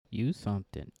Use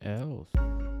something else.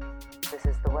 This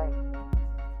is the way.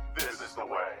 This is the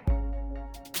way.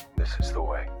 This is the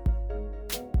way.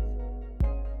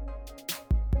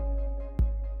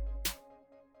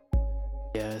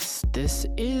 Yes, this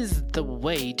is the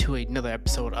way to another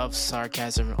episode of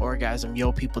Sarcasm and Orgasm.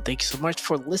 Yo, people, thank you so much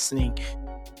for listening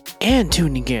and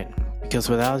tuning in. Because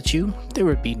without you, there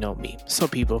would be no me. So,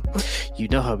 people, you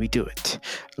know how we do it.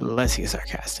 Let's get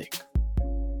sarcastic.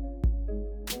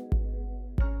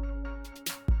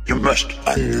 You must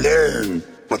unlearn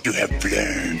what you have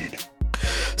learned.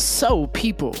 So,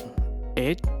 people,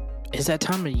 it is that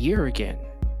time of year again.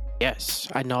 Yes,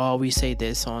 I know I always say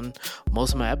this on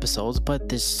most of my episodes, but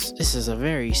this is a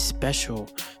very special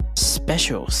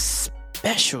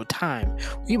time.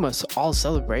 We must all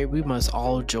celebrate. We must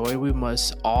all joy. We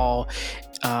must all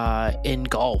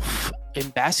engulf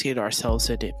and basket ourselves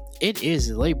in it. It is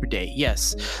Labor Day.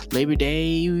 Yes, Labor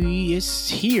Day is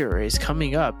here. It's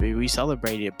coming up. We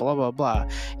celebrate it. Blah, blah, blah.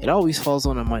 It always falls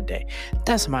on a Monday.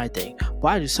 That's my thing.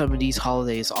 Why do some of these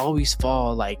holidays always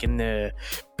fall like in the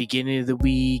beginning of the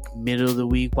week, middle of the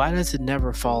week? Why does it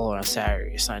never fall on a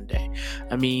Saturday or Sunday?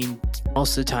 I mean,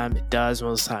 most of the time it does,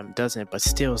 most of the time it doesn't. But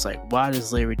still, it's like, why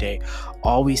does Labor Day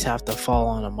always have to fall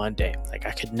on a Monday? Like,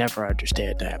 I could never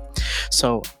understand that.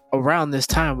 So around this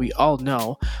time, we all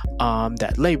know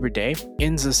that Labor Day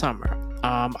ends the summer.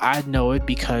 I know it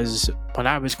because when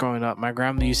I was growing up, my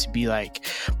grandma used to be like,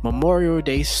 Memorial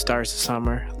Day starts the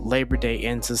summer, Labor Day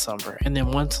ends the summer. And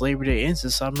then once Labor Day ends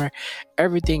the summer,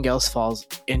 everything else falls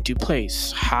into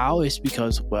place. How? It's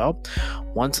because, well,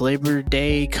 once Labor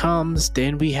Day comes,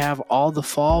 then we have all the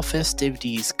fall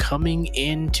festivities coming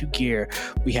into gear.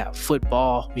 We have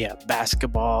football, we have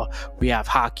basketball, we have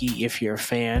hockey if you're a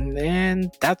fan,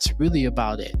 and that's really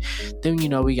about it. Then,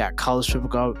 we got college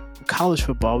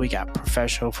football, we got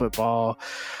professional football,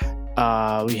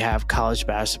 we have college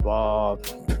basketball,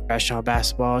 professional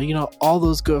basketball, all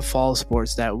those good fall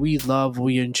sports that we love,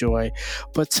 we enjoy,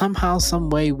 but somehow, some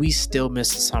way, we still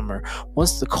miss the summer.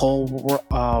 Once the cold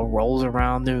rolls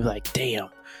around, they're like, damn,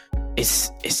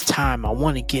 it's time. I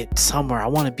want to get somewhere. I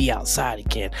want to be outside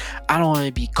again. I don't want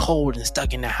to be cold and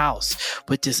stuck in the house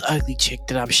with this ugly chick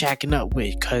that I'm shacking up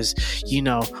with, because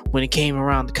when it came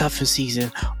around the cuffing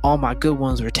season, all my good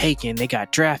ones were taken. They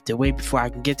got drafted way before I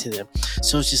can get to them.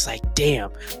 So it's just like,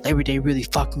 damn, Labor Day really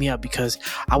fucked me up because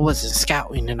I wasn't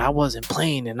scouting and I wasn't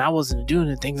playing and I wasn't doing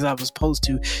the things I was supposed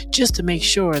to, just to make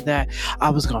sure that I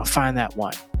was gonna find that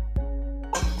one.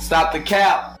 Stop the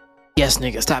cap. Yes,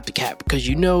 nigga, stop the cap, because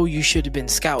you should have been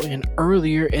scouting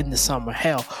earlier in the summer.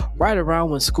 Hell, right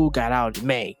around when school got out in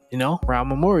May, around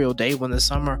Memorial Day when the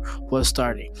summer was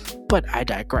starting. But I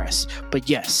digress. But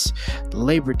yes,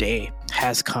 Labor Day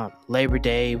has come. Labor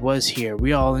Day was here.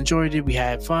 We all enjoyed it. We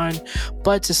had fun.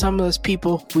 But to some of those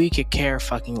people, we could care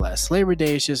fucking less. Labor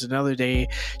Day is just another day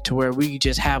to where we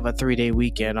just have a 3-day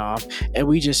weekend off and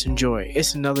we just enjoy it.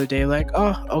 It's another day like,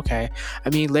 oh, okay. I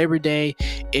mean, Labor Day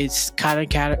is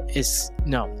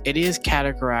it is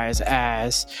categorized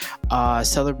as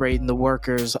celebrating the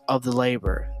workers of the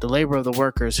labor of the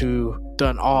workers who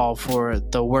done all for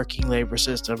the working labor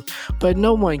system. But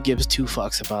no one gives two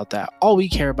fucks about that. All we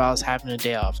care about is having a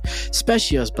day off,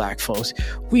 especially us black folks.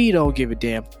 We don't give a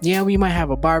damn. Yeah, we might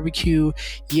have a barbecue.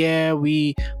 Yeah,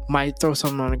 we might throw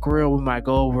something on the grill. We might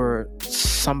go over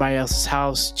somebody else's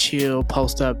house, chill,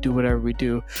 post up, do whatever we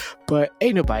do. But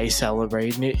ain't nobody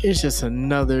celebrating it. It's just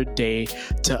another day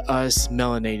to us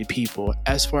melanated people.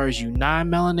 As far as you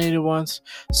non-melanated ones,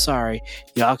 sorry,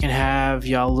 y'all can have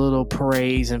y'all little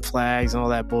parades and flags and all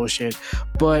that bullshit.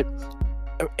 But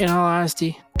in all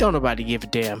honesty, don't nobody give a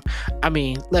damn. I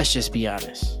mean, let's just be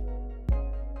honest.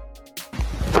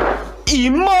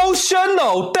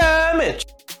 Emotional damage.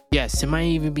 Yes, it might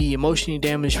even be emotionally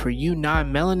damaged for you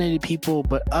non-melanated people,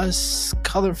 but us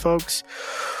colored folks,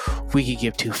 we could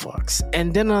give two fucks.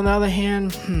 And then on the other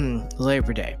hand,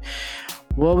 Labor Day.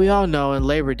 Well, we all know in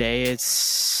Labor Day,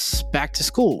 it's back to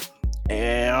school.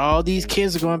 And all these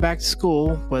kids are going back to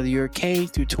school, whether you're K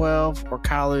through 12 or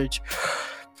college,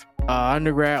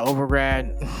 undergrad,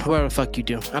 overgrad, whatever the fuck you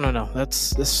do. I don't know.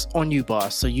 That's on you,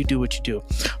 boss. So you do what you do.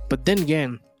 But then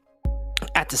again,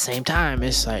 at the same time,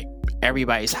 it's like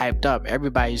everybody's hyped up.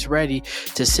 Everybody's ready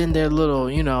to send their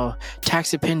little,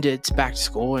 tax dependents back to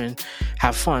school and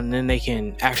have fun. Then they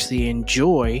can actually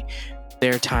enjoy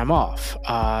their time off,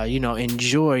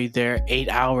 enjoy their 8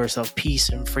 hours of peace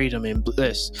and freedom and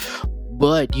bliss.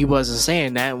 But you wasn't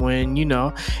saying that when,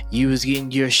 you was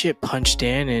getting your shit punched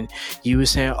in and you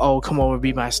was saying, oh, come over,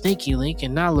 be my sneaky link.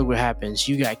 And now look what happens.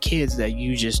 You got kids that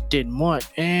you just didn't want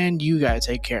and you got to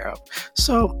take care of.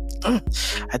 So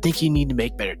I think you need to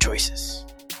make better choices.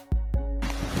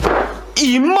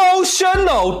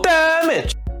 Emotional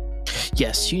damage.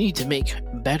 Yes, you need to make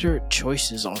better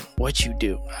choices on what you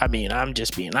do. I mean, I'm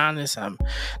just being honest. I'm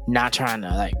not trying to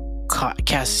like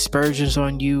cast aspersions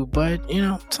on you, but you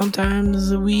know,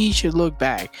 sometimes we should look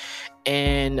back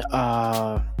and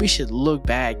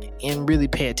really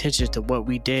pay attention to what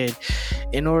we did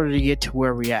in order to get to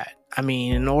where we're at. I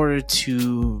mean, in order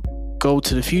to go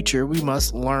to the future, we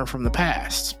must learn from the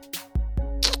past.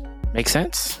 Make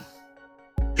sense?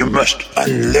 You must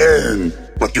unlearn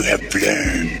what you have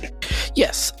learned.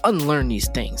 Yes, unlearn these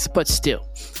things, but still,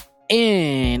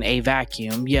 in a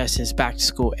vacuum, yes, it's back to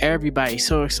school. Everybody's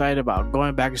so excited about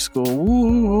going back to school.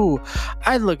 Woo!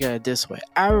 I look at it this way.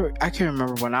 I can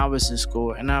remember when I was in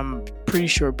school, and I'm pretty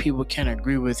sure people can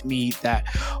agree with me that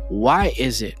why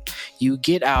is it you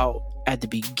get out at the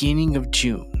beginning of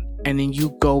June and then you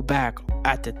go back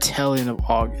at the tail end of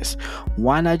August?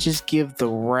 Why not just give the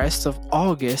rest of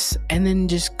August and then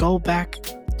just go back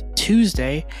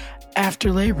Tuesday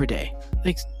after Labor Day?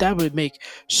 Like, that would make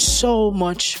so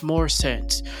much more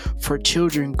sense for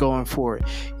children going forward.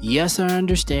 Yes, I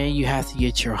understand you have to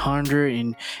get your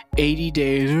 180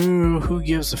 days. Who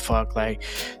gives a fuck? Like,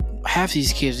 half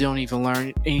these kids don't even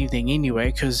learn anything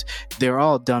anyway because they're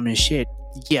all dumb as shit.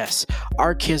 Yes,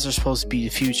 our kids are supposed to be the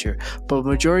future, but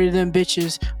majority of them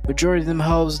bitches, majority of them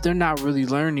hoes, they're not really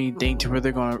learning anything to where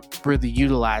they're going to really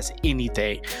utilize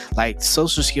anything. Like,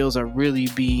 social skills are really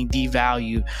being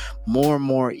devalued more and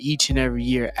more each and every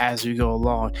year as we go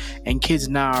along, and kids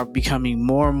now are becoming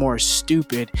more and more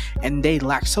stupid, and they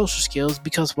lack social skills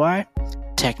because why?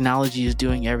 Technology is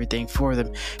doing everything for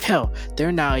them. Hell,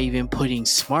 they're now even putting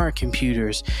smart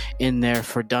computers in there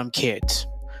for dumb kids.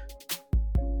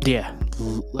 Yeah,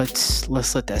 let's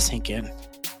let that sink in.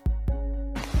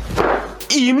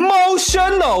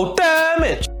 Emotional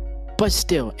damage. But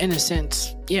still, in a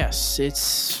sense, yes,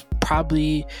 it's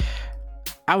probably,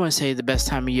 I wouldn't say the best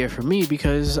time of year for me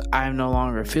because I'm no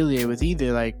longer affiliated with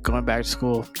either. Like, going back to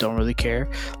school, don't really care.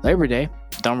 Labor Day,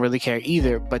 don't really care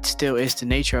either. But still, it's the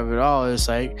nature of it all. It's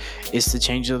like, it's the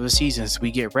change of the seasons. We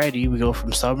get ready, we go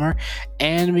from summer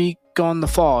and we go in the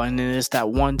fall, and then it's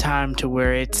that one time to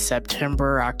where it's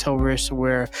September, October, so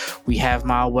where we have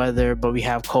mild weather but we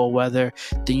have cold weather.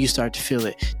 Then you start to feel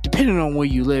it depending on where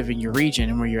you live in your region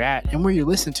and where you're at and where you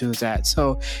listen to is at.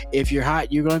 So if you're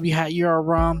hot, you're going to be hot, you're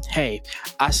around, hey,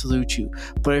 I salute you.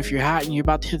 But if you're hot and you're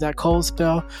about to hit that cold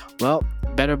spell, well,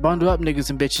 better bundle up, niggas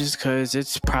and bitches, because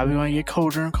it's probably going to get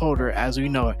colder and colder as we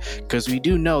know it, because we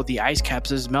do know the ice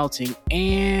caps is melting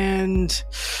and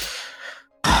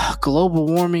global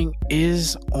warming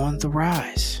is on the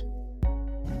rise.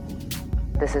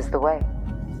 This is the way.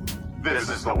 This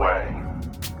is the way.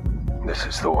 This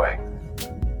is the way.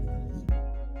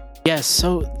 Yes,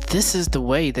 so this is the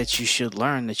way that you should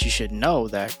learn, that you should know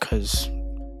that, because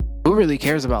who really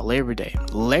cares about Labor Day?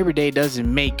 Labor Day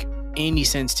doesn't make any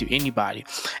sense to anybody.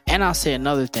 And I'll say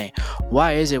another thing.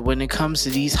 Why is it when it comes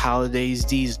to these holidays,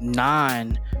 these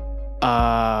non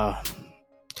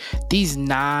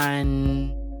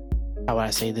how would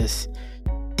I say this?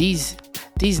 These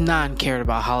non-cared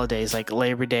about holidays like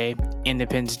Labor Day,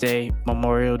 Independence Day,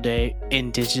 Memorial Day,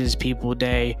 Indigenous People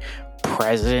Day,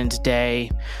 President's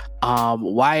Day.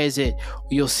 Why is it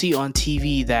you'll see on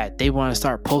TV that they want to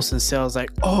start posting sales like,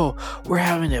 oh, we're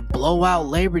having a blowout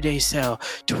Labor Day sale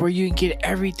to where you can get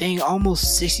everything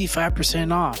almost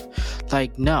 65% off.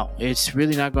 Like, no, it's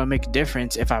really not going to make a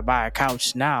difference if I buy a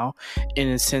couch now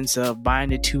in the sense of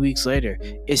buying it 2 weeks later.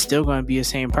 It's still going to be the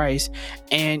same price.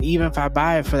 And even if I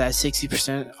buy it for that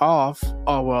 60% off,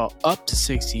 or well, up to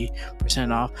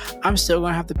 60% off, I'm still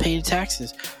going to have to pay the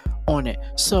taxes on it.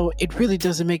 So it really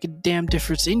doesn't make a damn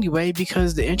difference anyway,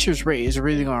 because the interest rate is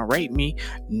really going to rate me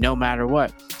no matter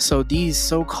what. So these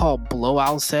so-called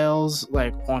blowout sales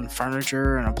like on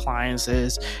furniture and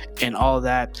appliances and all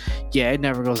that, yeah, it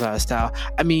never goes out of style.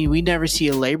 I mean, we never see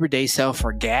a Labor Day sale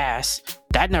for gas.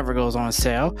 That never goes on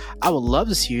sale. I would love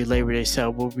to see a Labor Day sale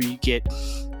where we get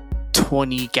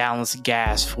 20 gallons of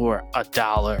gas for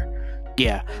 $1.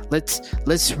 Yeah,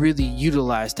 let's really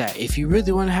utilize that. If you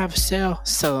really want to have a sale,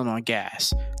 sell it on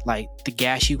gas. Like the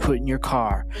gas you put in your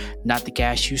car, not the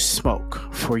gas you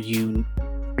smoke for you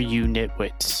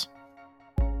nitwits.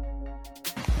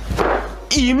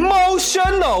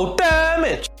 Emotional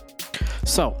damage.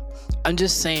 So, I'm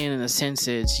just saying in a sense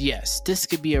is, yes, this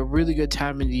could be a really good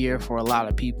time of the year for a lot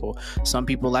of people. Some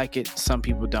people like it, some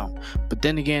people don't. But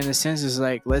then again, in a sense is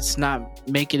like, let's not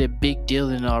make it a big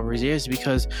deal in our years,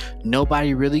 because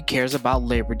nobody really cares about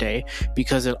Labor Day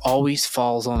because it always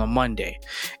falls on a Monday.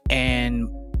 And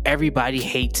everybody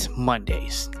hates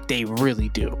Mondays. They really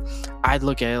do. I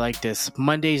look at it like this.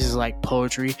 Mondays is like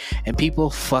poetry, and people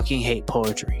fucking hate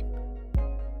poetry.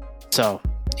 So,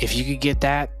 if you could get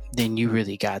that, then you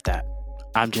really got that.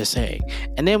 I'm just saying.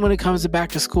 And then when it comes to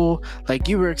back to school, like,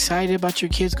 you were excited about your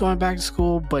kids going back to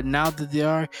school, but now that they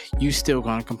are, you still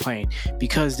gonna complain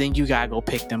because then you gotta go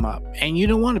pick them up, and you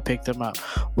don't want to pick them up.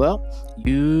 Well,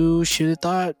 you should have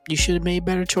thought you should have made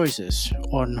better choices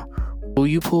on who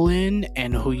you pull in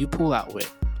and who you pull out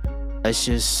with. Let's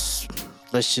just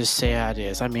say how it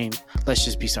is. I mean, let's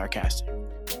just be sarcastic.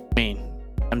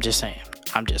 I'm just saying.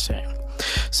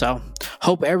 So,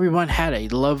 hope everyone had a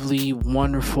lovely,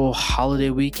 wonderful holiday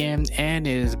weekend and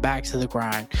it is back to the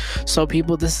grind. So,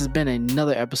 people, this has been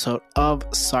another episode of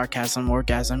Sarcasm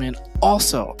Orgasm. And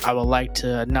also, I would like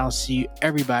to announce to you,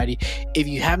 everybody, if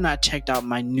you have not checked out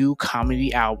my new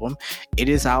comedy album, it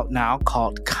is out now,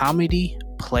 called Comedy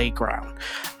Playground.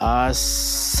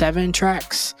 7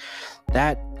 tracks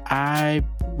that I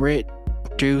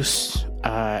produced,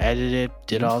 edited,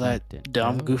 did all that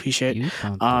dumb goofy shit.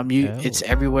 It's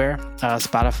everywhere.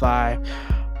 Spotify,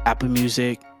 Apple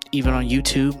Music, even on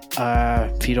YouTube.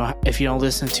 If you don't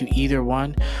listen to either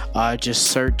one, just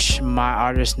search my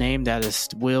artist name, that is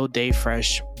Will Day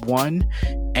Fresh 1,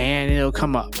 and it'll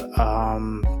come up.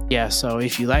 So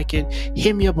if you like it,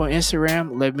 hit me up on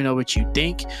Instagram, let me know what you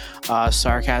think.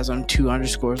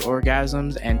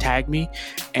 Sarcasm2_orgasms, and tag me,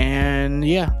 and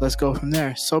yeah, let's go from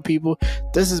there. So, people,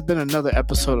 this has been another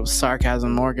episode of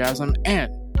Sarcasm Orgasm,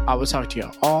 and I will talk to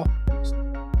y'all all